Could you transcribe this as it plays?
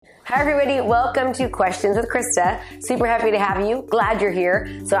Hi everybody, welcome to Questions with Krista. Super happy to have you. Glad you're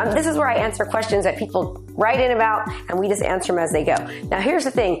here. So this is where I answer questions that people write in about and we just answer them as they go. Now here's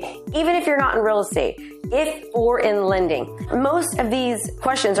the thing, even if you're not in real estate, if or in lending, most of these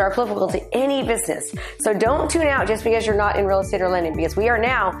questions are applicable to any business. So don't tune out just because you're not in real estate or lending, because we are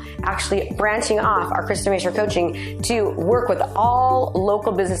now actually branching off our Krista Mashore coaching to work with all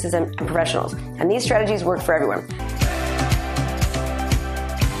local businesses and professionals. And these strategies work for everyone.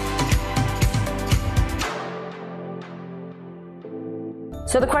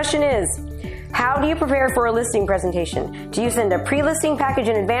 So the question is, how do you prepare for a listing presentation? Do you send a pre-listing package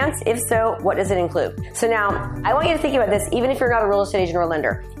in advance? If so, what does it include? So now, I want you to think about this even if you're not a real estate agent or a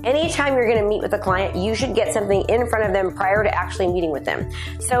lender. Anytime you're gonna meet with a client, you should get something in front of them prior to actually meeting with them.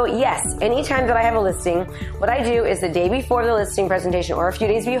 So yes, anytime that I have a listing, what I do is the day before the listing presentation or a few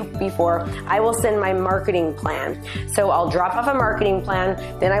days before, I will send my marketing plan. So I'll drop off a marketing plan,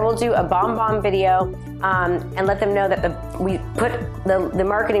 then I will do a bomb video and let them know that we put the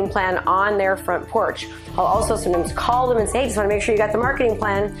marketing plan on their front porch. I'll also sometimes call them and say, hey, just want to make sure you got the marketing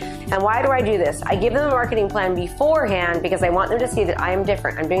plan. And why do I do this? I give them a marketing plan beforehand because I want them to see that I am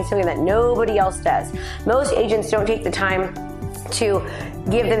different. I'm doing something that nobody else does. Most agents don't take the time to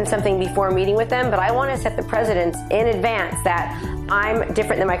give them something before meeting with them, but I want to set the precedence in advance that I'm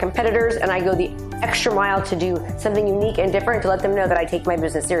different than my competitors and I go the extra mile to do something unique and different to let them know that I take my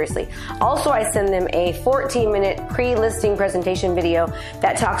business seriously. Also, I send them a 14-minute pre-listing presentation video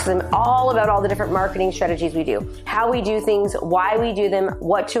that talks to them all about all the different marketing strategies we do, how we do things, why we do them,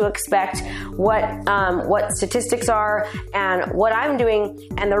 what to expect, what statistics are, and what I'm doing,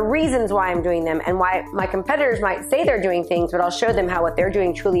 and the reasons why I'm doing them, and why my competitors might say they're doing things, but I'll show them how what they're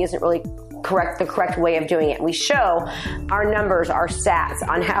doing truly isn't really the correct way of doing it. We show our numbers, our stats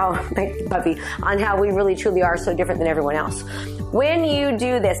on how we really truly are so different than everyone else. When you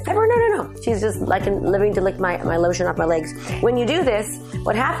do this, Pepper, no. She's just living to lick my lotion off my legs. When you do this,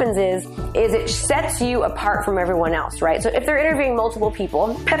 what happens is it sets you apart from everyone else, right? So if they're interviewing multiple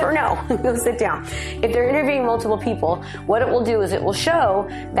people, Pepper, no, go sit down. If they're interviewing multiple people, what it will do is it will show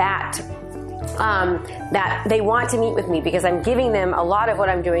that they want to meet with me because I'm giving them a lot of what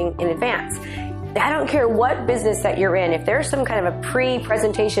I'm doing in advance. I don't care what business that you're in. If there's some kind of a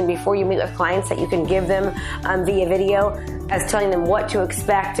pre-presentation before you meet with clients that you can give them via video as telling them what to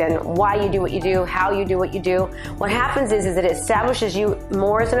expect and why you do what you do, how you do what you do, what happens is it establishes you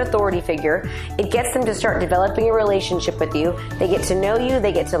more as an authority figure. It gets them to start developing a relationship with you. They get to know you,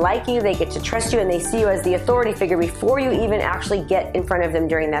 they get to like you, they get to trust you, and they see you as the authority figure before you even actually get in front of them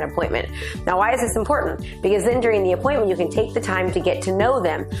during that appointment. Now, why is this important? Because then during the appointment, you can take the time to get to know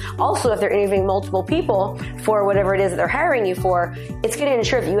them. Also, if they're interviewing multiple people for whatever it is that they're hiring you for, it's going to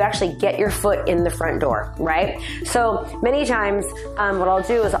ensure that you actually get your foot in the front door, right? So many times, what I'll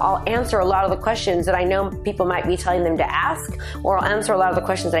do is I'll answer a lot of the questions that I know people might be telling them to ask, or I'll answer a lot of the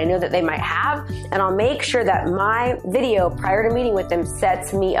questions that I know that they might have, and I'll make sure that my video prior to meeting with them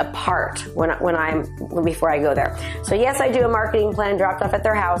sets me apart before I go there. So yes, I do a marketing plan dropped off at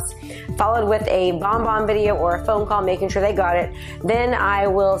their house, followed with a bomb video or a phone call making sure they got it. Then I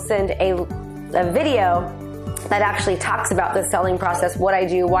will send a video that actually talks about the selling process, what I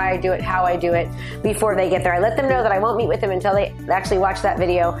do, why I do it, how I do it before they get there. I let them know that I won't meet with them until they actually watch that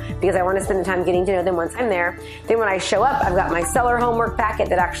video because I want to spend the time getting to know them once I'm there. Then when I show up, I've got my seller homework packet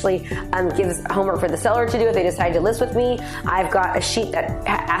that actually gives homework for the seller to do if they decide to list with me. I've got a sheet that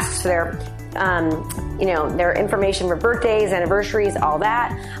asks for their information for birthdays, anniversaries, all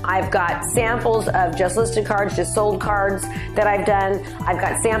that. I've got samples of just listed cards, just sold cards that I've done. I've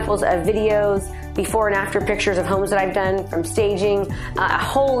got samples of videos, before and after pictures of homes that I've done from staging, a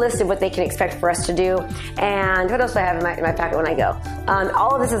whole list of what they can expect for us to do. And what else do I have in my packet when I go?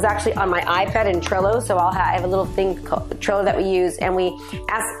 All of this is actually on my iPad in Trello. So I have a little thing called Trello that we use, and we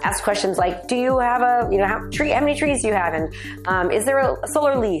ask questions like, do you have how many trees do you have? And is there a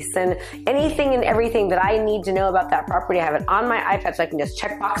solar lease? And anything and everything that I need to know about that property, I have it on my iPad so I can just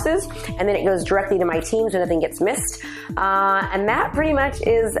check boxes, and then it goes directly to my team so nothing gets missed. And that pretty much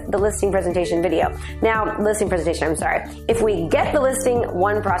is the listing presentation video. Now, listing presentation, I'm sorry. If we get the listing,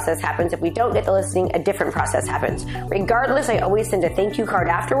 one process happens. If we don't get the listing, a different process happens. Regardless, I always send a thank you card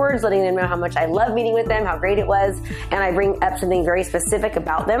afterwards, letting them know how much I love meeting with them, how great it was, and I bring up something very specific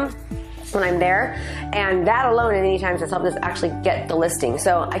about them. when I'm there, and that alone in many times has helped us actually get the listing.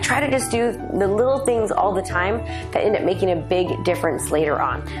 So I try to just do the little things all the time that end up making a big difference later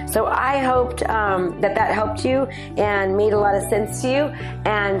on. So I hoped that helped you and made a lot of sense to you,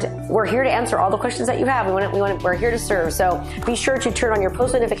 and we're here to answer all the questions that you have. We're here to serve. So be sure to turn on your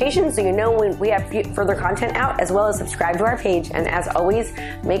post notifications so you know when we have further content out, as well as subscribe to our page. And as always,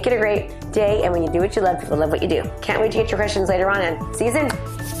 make it a great day, and when you do what you love, people love what you do. Can't wait to get your questions later on, and see you soon.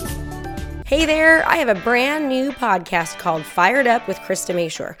 Hey there, I have a brand new podcast called Fired Up with Krista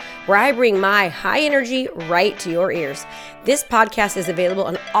Mashore, where I bring my high energy right to your ears. This podcast is available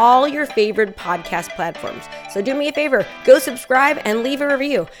on all your favorite podcast platforms. So do me a favor, go subscribe and leave a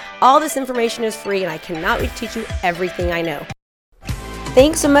review. All this information is free, and I cannot wait to teach you everything I know.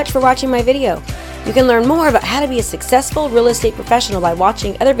 Thanks so much for watching my video. You can learn more about how to be a successful real estate professional by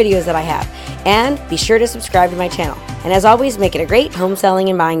watching other videos that I have. And be sure to subscribe to my channel. And as always, make it a great home selling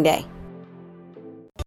and buying day.